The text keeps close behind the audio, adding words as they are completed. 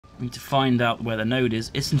We need to find out where the node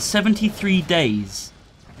is. It's in 73 days.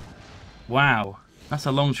 Wow, that's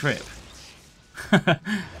a long trip.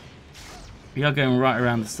 We are going right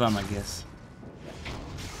around the sun, I guess.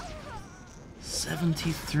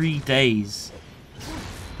 73 days.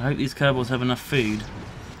 I hope these Kerbals have enough food.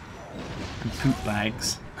 And poop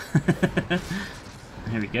bags.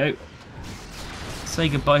 Here we go. Say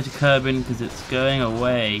goodbye to Kerbin because it's going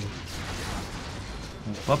away.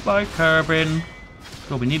 Bye bye, Kerbin.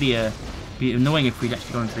 God, we nearly be annoying if we'd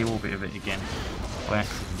actually go into the orbit of it again by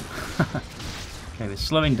accident. Okay, we're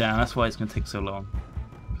slowing down. That's why it's going to take so long.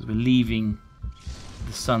 Because we're leaving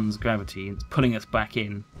the sun's gravity and it's pulling us back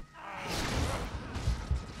in.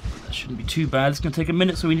 That shouldn't be too bad. It's going to take a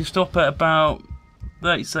minute, so we need to stop at about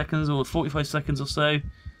 30 seconds or 45 seconds or so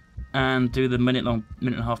and do the minute and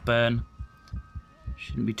a half burn.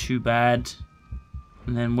 Shouldn't be too bad.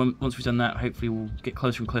 And then once we've done that, hopefully we'll get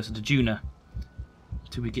closer and closer to Juna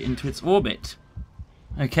until we get into its orbit.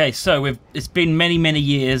 Okay, so it's been many, many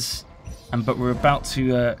years, but we're about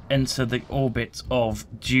to enter the orbit of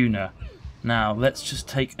Juna. Now, let's just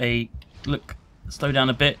take a look, slow down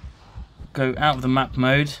a bit, go out of the map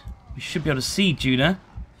mode. We should be able to see Juna.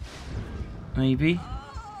 Maybe.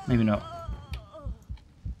 Maybe not.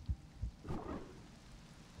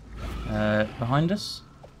 Behind us?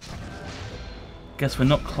 Guess we're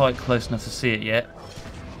not quite close enough to see it yet.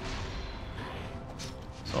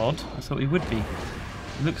 It's odd. I thought we would be.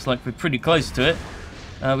 It looks like we're pretty close to it.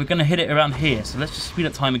 We're going to hit it around here, so let's just speed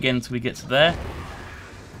up time again until we get to there.